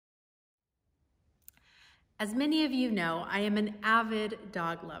As many of you know, I am an avid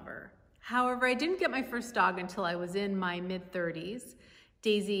dog lover. However, I didn't get my first dog until I was in my mid-30s.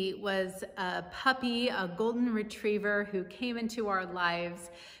 Daisy was a puppy, a golden retriever who came into our lives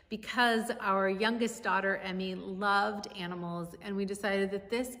because our youngest daughter, Emmy, loved animals, and we decided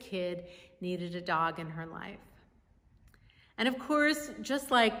that this kid needed a dog in her life. And of course, just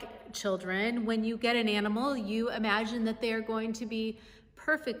like children, when you get an animal, you imagine that they are going to be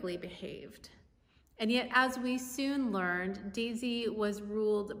perfectly behaved. And yet, as we soon learned, Daisy was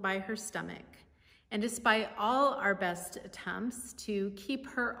ruled by her stomach. And despite all our best attempts to keep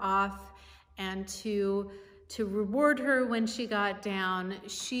her off and to reward her when she got down,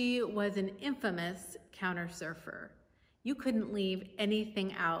 she was an infamous counter surfer. You couldn't leave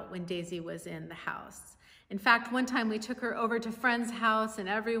anything out when Daisy was in the house. In fact, one time we took her over to a friend's house and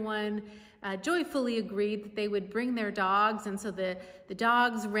everyone joyfully agreed that they would bring their dogs. And so the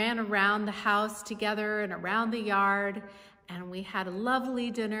dogs ran around the house together and around the yard. And we had a lovely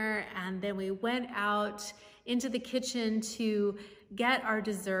dinner. And then we went out into the kitchen to get our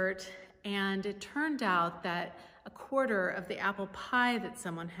dessert. And it turned out that a quarter of the apple pie that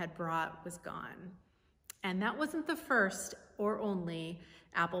someone had brought was gone. And that wasn't the first or only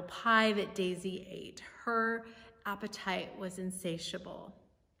apple pie that Daisy ate. Her appetite was insatiable.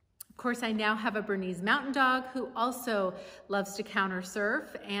 Of course, I now have a Bernese Mountain Dog who also loves to counter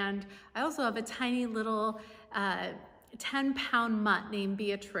surf, and I also have a tiny little 10-pound mutt named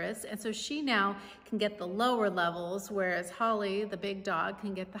Beatrice, and so she now can get the lower levels, whereas Holly, the big dog,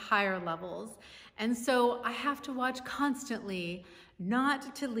 can get the higher levels. And so I have to watch constantly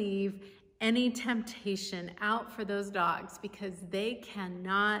not to leave any temptation out for those dogs because they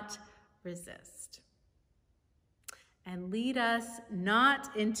cannot resist. And lead us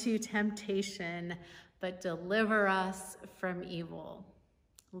not into temptation, but deliver us from evil.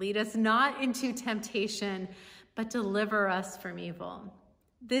 Lead us not into temptation, but deliver us from evil.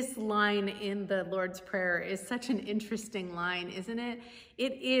 This line in the Lord's Prayer is such an interesting line, isn't it?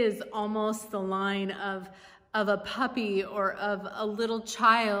 It is almost the line of a puppy or of a little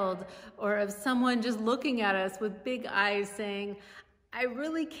child or of someone just looking at us with big eyes saying, I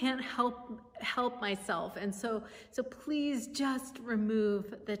really can't help myself. And so please just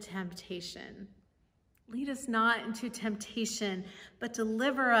remove the temptation. Lead us not into temptation, but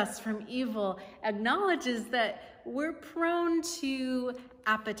deliver us from evil. Acknowledges that we're prone to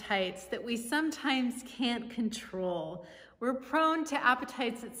appetites that we sometimes can't control. We're prone to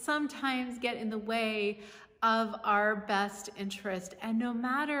appetites that sometimes get in the way of our best interest. And no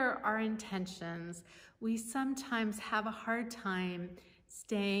matter our intentions, we sometimes have a hard time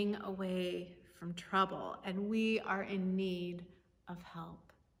staying away from trouble, and we are in need of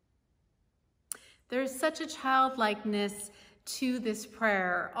help. There's such a childlikeness to this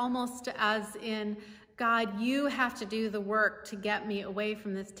prayer, almost as in, God, you have to do the work to get me away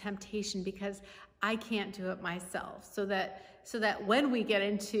from this temptation because I can't do it myself. So that when we get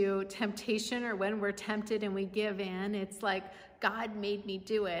into temptation or when we're tempted and we give in, it's like, God made me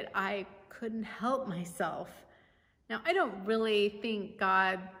do it. I couldn't help myself. Now, I don't really think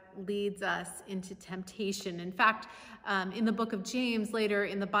God leads us into temptation. In fact, in the book of James, later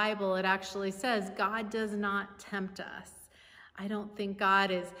in the Bible, it actually says, God does not tempt us. I don't think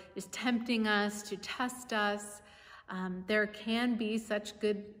God is tempting us to test us. There can be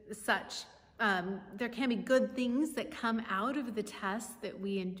there can be good things that come out of the tests that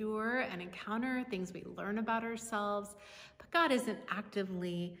we endure and encounter, things we learn about ourselves, but God isn't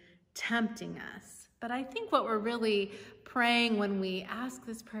actively tempting us. But I think what we're really praying when we ask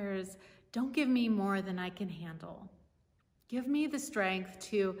this prayer is, don't give me more than I can handle. Give me the strength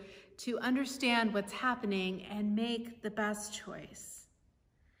to understand what's happening and make the best choice.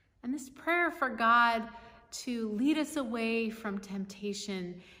 And this prayer for God to lead us away from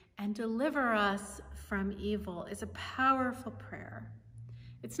temptation and deliver us from evil is a powerful prayer.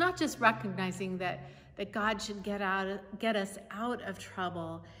 It's not just recognizing that God should get us out of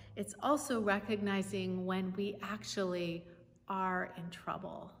trouble. It's also recognizing when we actually are in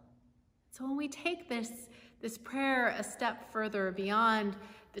trouble. So when we take this prayer a step further beyond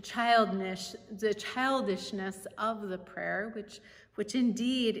the childishness of the prayer, which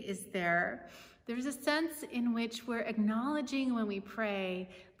indeed is there, there's a sense in which we're acknowledging when we pray,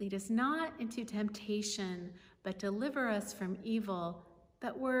 lead us not into temptation, but deliver us from evil,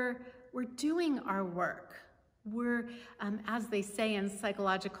 that we're doing our work. We're, as they say in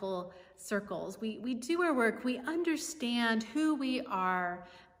psychological circles, we do our work, we understand who we are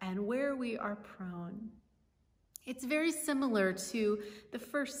and where we are prone. It's very similar to the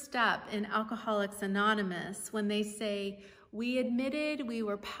first step in Alcoholics Anonymous when they say, We admitted we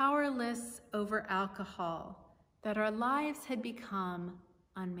were powerless over alcohol, that our lives had become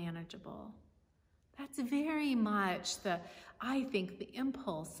unmanageable. That's very much I think, the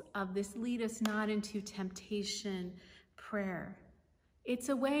impulse of this lead us not into temptation prayer. It's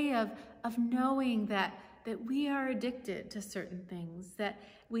a way of knowing that we are addicted to certain things, that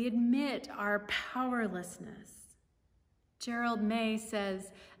we admit our powerlessness. Gerald May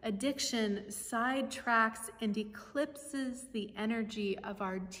says, addiction sidetracks and eclipses the energy of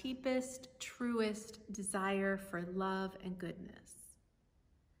our deepest, truest desire for love and goodness.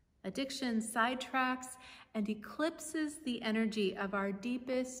 Addiction sidetracks and eclipses the energy of our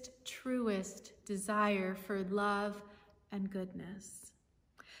deepest, truest desire for love and goodness.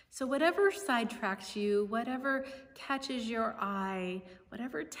 So whatever sidetracks you, whatever catches your eye,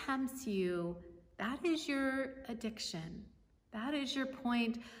 whatever tempts you, that is your addiction. That is your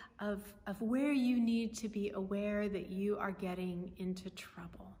point of where you need to be aware that you are getting into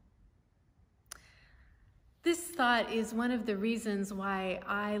trouble. This thought is one of the reasons why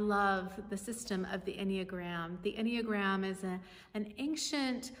I love the system of the Enneagram. The Enneagram is an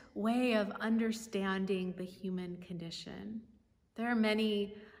ancient way of understanding the human condition. There are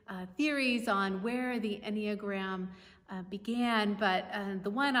many theories on where the Enneagram began, but the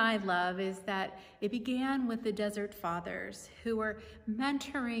one I love is that it began with the Desert Fathers, who were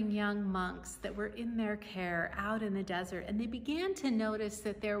mentoring young monks that were in their care out in the desert, and they began to notice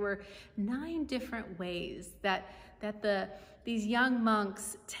that there were 9 different ways that these young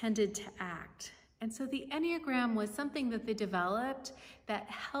monks tended to act. And so the Enneagram was something that they developed that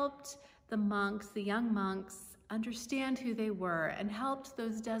helped the monks, the young monks, understand who they were, and helped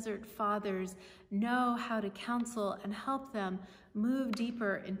those Desert Fathers know how to counsel and help them move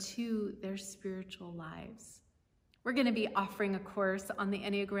deeper into their spiritual lives. We're going to be offering a course on the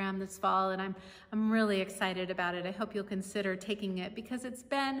Enneagram this fall, and I'm really excited about it. I hope you'll consider taking it, because it's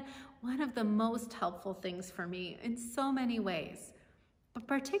been one of the most helpful things for me in so many ways, but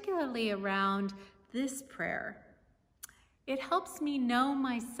particularly around this prayer. It helps me know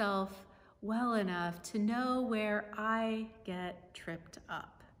myself well enough to know where I get tripped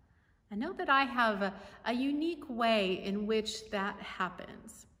up. I know that I have a unique way in which that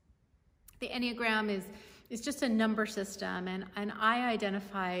happens. The Enneagram is just a number system, and I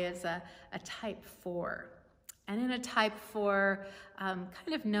identify as a type 4. And in a type 4, kind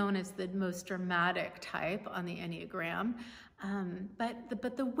of known as the most dramatic type on the Enneagram,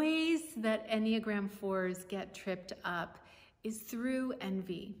 but the ways that Enneagram 4s get tripped up is through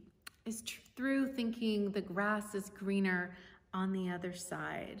envy, is through thinking the grass is greener on the other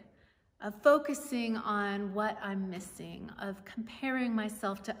side, of focusing on what I'm missing, of comparing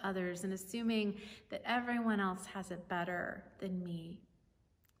myself to others and assuming that everyone else has it better than me.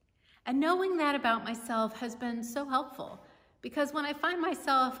 And knowing that about myself has been so helpful, because when I find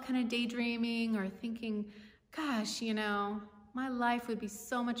myself kind of daydreaming or thinking, gosh, my life would be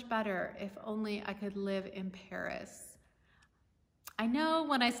so much better if only I could live in Paris. I know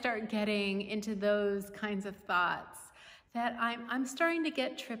when I start getting into those kinds of thoughts that I'm starting to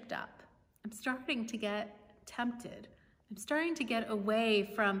get tripped up. I'm starting to get tempted. I'm starting to get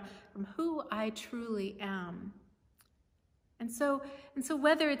away from who I truly am. And so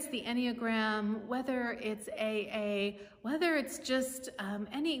whether it's the Enneagram, whether it's AA, whether it's just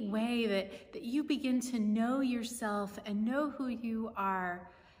any way that you begin to know yourself and know who you are,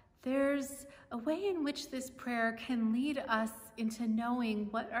 there's a way in which this prayer can lead us into knowing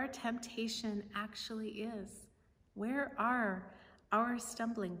what our temptation actually is. Where are our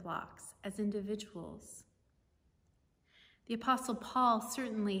stumbling blocks as individuals? The Apostle Paul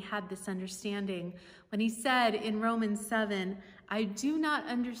certainly had this understanding when he said in Romans 7, I do not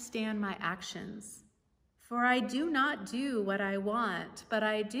understand my actions, for I do not do what I want, but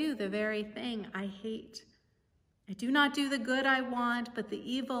I do the very thing I hate. I do not do the good I want, but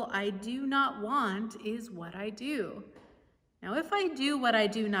the evil I do not want is what I do. Now, if I do what I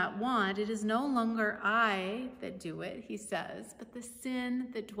do not want, it is no longer I that do it, he says, but the sin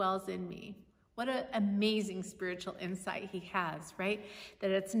that dwells in me. What an amazing spiritual insight he has, right?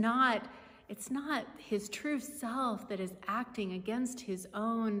 That it's not his true self that is acting against his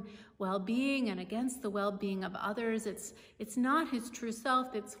own well-being and against the well-being of others. It's not his true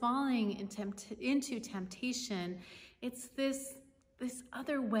self that's falling into temptation. It's this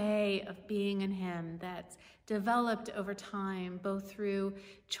other way of being in him that's developed over time, both through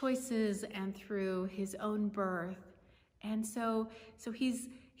choices and through his own birth. And so he's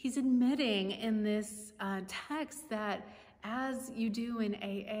admitting in this text that, as you do in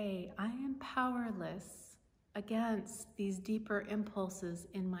AA, I am powerless against these deeper impulses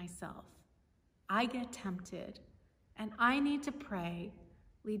in myself. I get tempted, And I need to pray,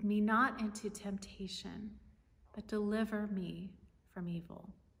 lead me not into temptation, but deliver me from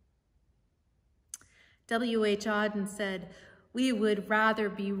evil. W.H. Auden said, "We would rather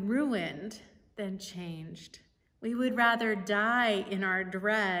be ruined than changed. We would rather die in our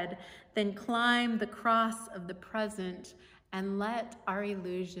dread than climb the cross of the present and let our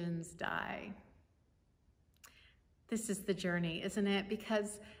illusions die." This is the journey, isn't it?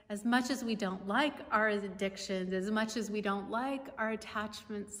 Because as much as we don't like our addictions, as much as we don't like our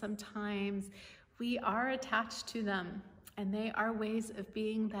attachments sometimes, we are attached to them. And they are ways of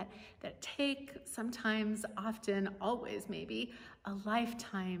being that take sometimes, often, always maybe, a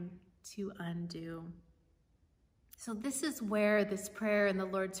lifetime to undo. So this is where this prayer in the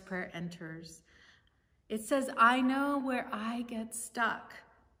Lord's Prayer enters. It says, "I know where I get stuck,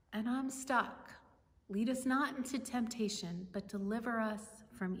 and I'm stuck. Lead us not into temptation, but deliver us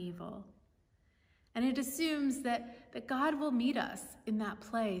from evil." And it assumes that God will meet us in that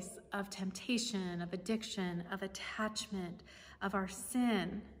place of temptation, of addiction, of attachment, of our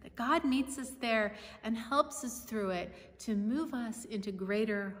sin. That God meets us there and helps us through it to move us into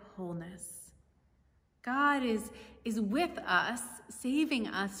greater wholeness. God is with us, saving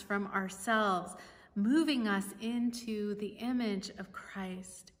us from ourselves, moving us into the image of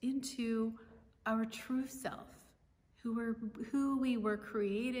Christ, into our true self, who we were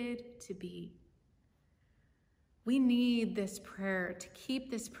created to be. We need this prayer, to keep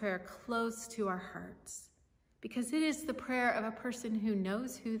this prayer close to our hearts, because it is the prayer of a person who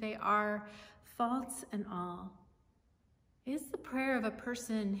knows who they are, faults and all. It is the prayer of a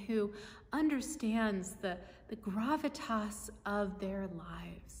person who understands the gravitas of their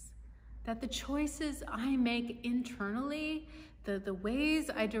lives, that the choices I make internally, the ways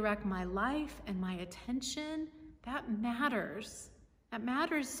I direct my life and my attention, that matters. That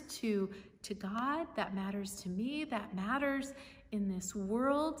matters to God, that matters to me, that matters in this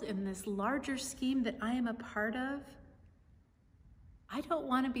world, in this larger scheme that I am a part of. I don't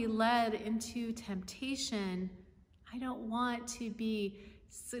want to be led into temptation. I don't want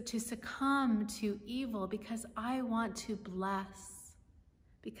to succumb to evil, because I want to bless,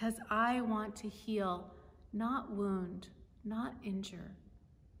 because I want to heal, not wound, not injure.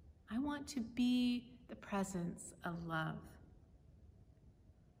 I want to be the presence of love.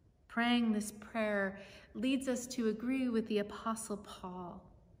 Praying this prayer leads us to agree with the Apostle Paul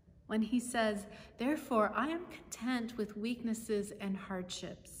when he says, "Therefore I am content with weaknesses and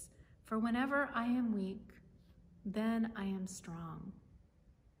hardships, for whenever I am weak, then I am strong."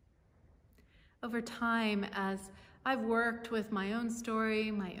 Over time, as I've worked with my own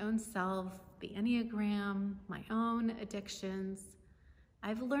story, my own self, the Enneagram, my own addictions,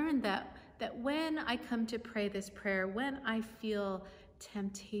 I've learned that when I come to pray this prayer, when I feel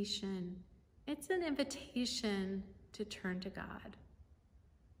temptation, it's an invitation to turn to God,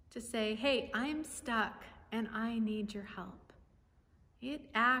 to say, "Hey, I'm stuck and I need your help."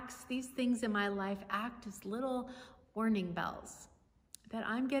 These things in my life act as little warning bells that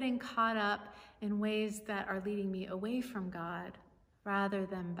I'm getting caught up in ways that are leading me away from God rather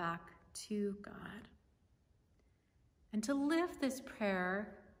than back to God. And to live this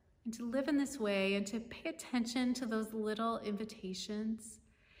prayer, and to live in this way, and to pay attention to those little invitations,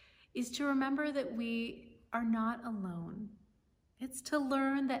 is to remember that we are not alone. It's to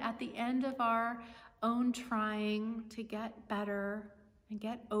learn that at the end of our own trying to get better and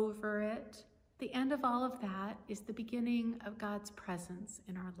get over it, the end of all of that is the beginning of God's presence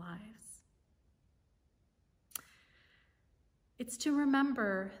in our lives. It's to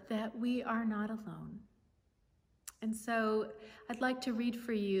remember that we are not alone. And so I'd like to read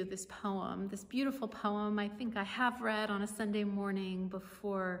for you this poem, this beautiful poem I think I have read on a Sunday morning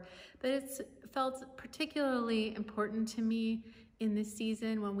before, but it's felt particularly important to me in this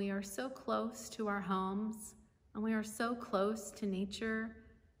season when we are so close to our homes, when we are so close to nature,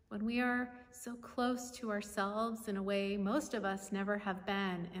 when we are so close to ourselves in a way most of us never have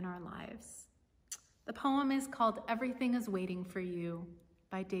been in our lives. The poem is called "Everything is Waiting for You"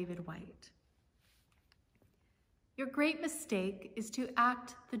 by David Whyte. Your great mistake is to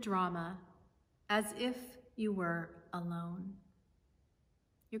act the drama as if you were alone.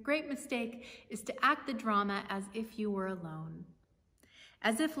 Your great mistake is to act the drama as if you were alone.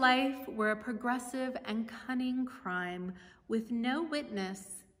 As if life were a progressive and cunning crime with no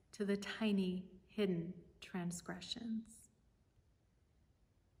witness to the tiny hidden transgressions.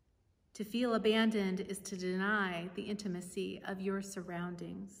 To feel abandoned is to deny the intimacy of your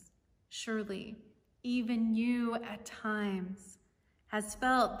surroundings. Surely, even you at times has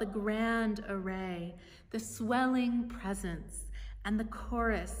felt the grand array, the swelling presence, and the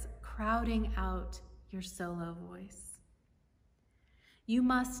chorus crowding out your solo voice. You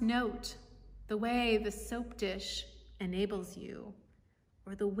must note the way the soap dish enables you,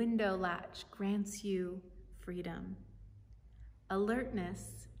 or the window latch grants you freedom.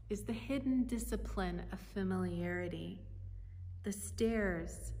 Alertness is the hidden discipline of familiarity. The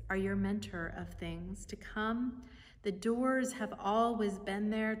stairs are your mentor of things to come. The doors have always been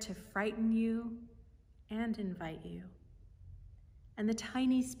there to frighten you and invite you. And the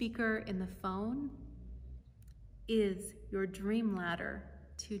tiny speaker in the phone is your dream ladder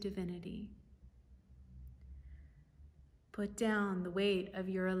to divinity. Put down the weight of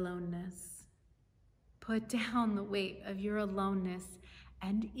your aloneness. Put down the weight of your aloneness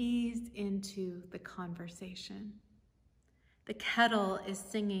and ease into the conversation. The kettle is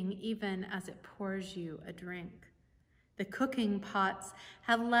singing even as it pours you a drink. The cooking pots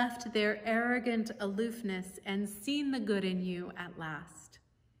have left their arrogant aloofness and seen the good in you at last.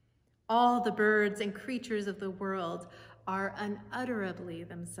 All the birds and creatures of the world are unutterably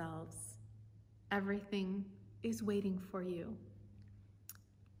themselves. Everything is waiting for you.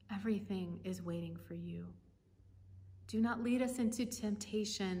 Everything is waiting for you. Do not lead us into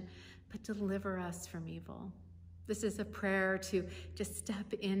temptation, but deliver us from evil. This is a prayer to just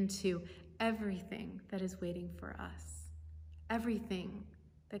step into everything that is waiting for us, everything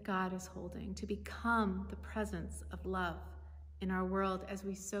that God is holding, to become the presence of love in our world as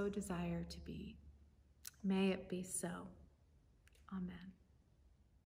we so desire to be. May it be so. Amen.